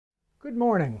Good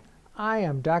morning. I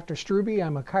am Dr. Strubbe.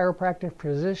 I'm a chiropractic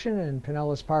physician in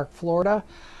Pinellas Park, Florida.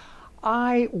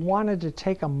 I wanted to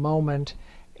take a moment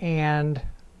and,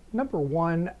 number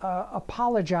one,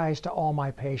 apologize to all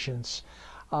my patients.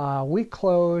 We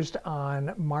closed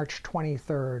on March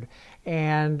 23rd,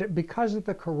 and because of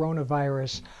the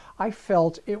coronavirus, I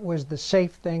felt it was the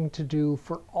safe thing to do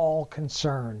for all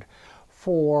concerned,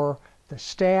 for the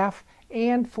staff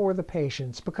and for the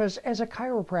patients, because as a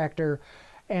chiropractor,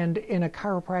 and in a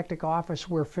chiropractic office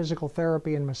where physical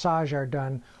therapy and massage are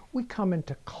done, we come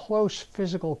into close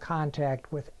physical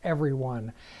contact with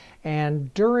everyone.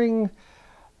 And during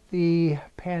the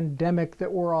pandemic that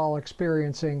we're all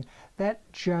experiencing, that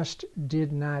just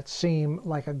did not seem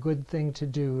like a good thing to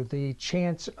do. The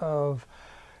chance of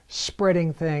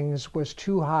spreading things was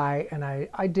too high, and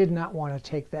I did not want to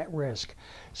take that risk.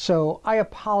 So I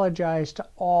apologize to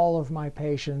all of my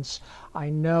patients. I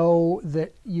know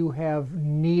that you have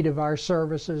need of our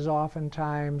services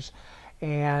oftentimes,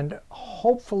 and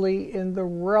hopefully in the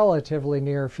relatively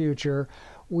near future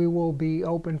we will be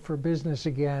open for business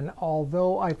again,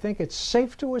 although I think it's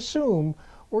safe to assume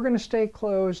we're going to stay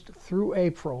closed through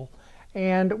April,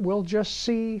 and we'll just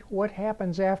see what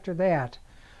happens after that.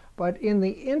 But in the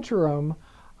interim,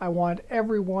 I want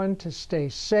everyone to stay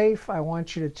safe. I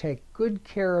want you to take good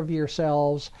care of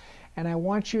yourselves, and I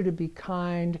want you to be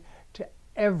kind to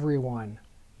everyone.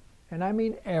 And I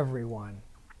mean everyone.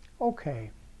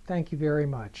 Okay, thank you very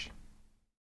much.